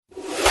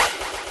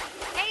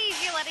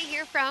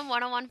McGuire from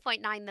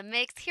 101.9 The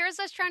Mix. Here's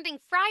what's trending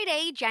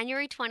Friday,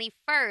 January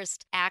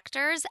 21st.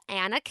 Actors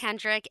Anna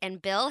Kendrick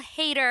and Bill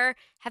Hader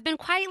have been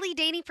quietly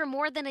dating for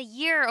more than a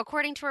year,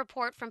 according to a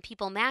report from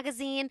People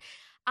magazine.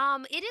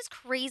 It is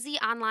crazy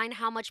online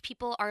how much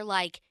people are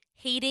like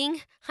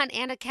hating on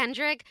Anna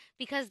Kendrick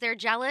because they're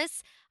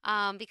jealous.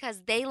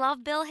 Because they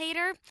love Bill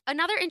Hader.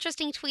 Another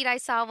interesting tweet I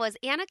saw was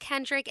Anna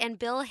Kendrick and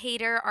Bill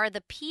Hader are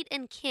the Pete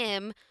and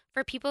Kim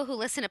for people who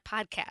listen to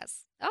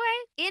podcasts. Okay.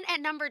 In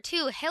at number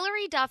 2,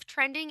 Hilary Duff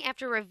trending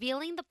after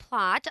revealing the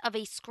plot of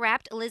a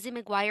scrapped Lizzie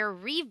McGuire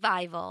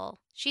revival.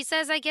 She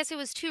says, I guess it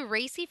was too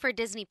racy for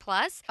Disney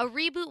Plus. A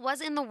reboot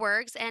was in the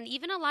works, and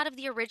even a lot of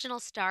the original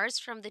stars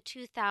from the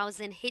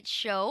 2000 hit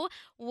show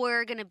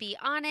were going to be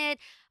on it.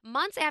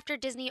 Months after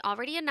Disney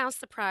already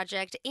announced the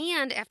project,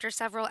 and after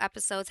several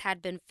episodes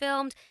had been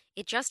filmed,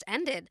 it just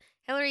ended.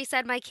 Hilary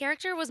said, my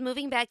character was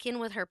moving back in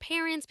with her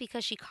parents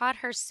because she caught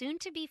her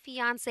soon-to-be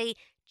fiancé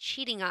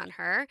cheating on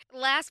her.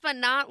 Last but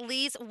not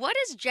least, what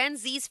is Gen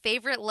Z's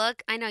favorite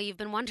look? I know you've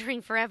been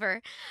wondering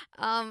forever.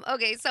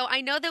 Okay, so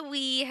I know that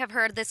we have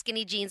heard the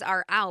skinny jeans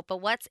are out, but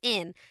what's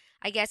in?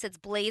 I guess it's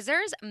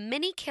blazers,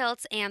 mini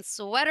kilts, and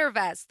sweater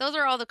vests. Those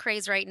are all the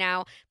craze right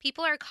now.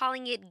 People are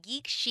calling it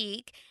geek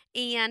chic,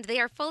 and they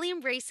are fully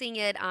embracing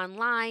it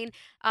online.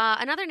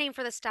 Another name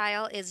for the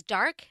style is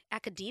dark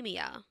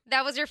academia.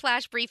 That was your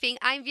flash briefing.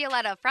 I'm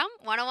Violetta from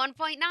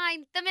 101.9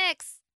 The Mix.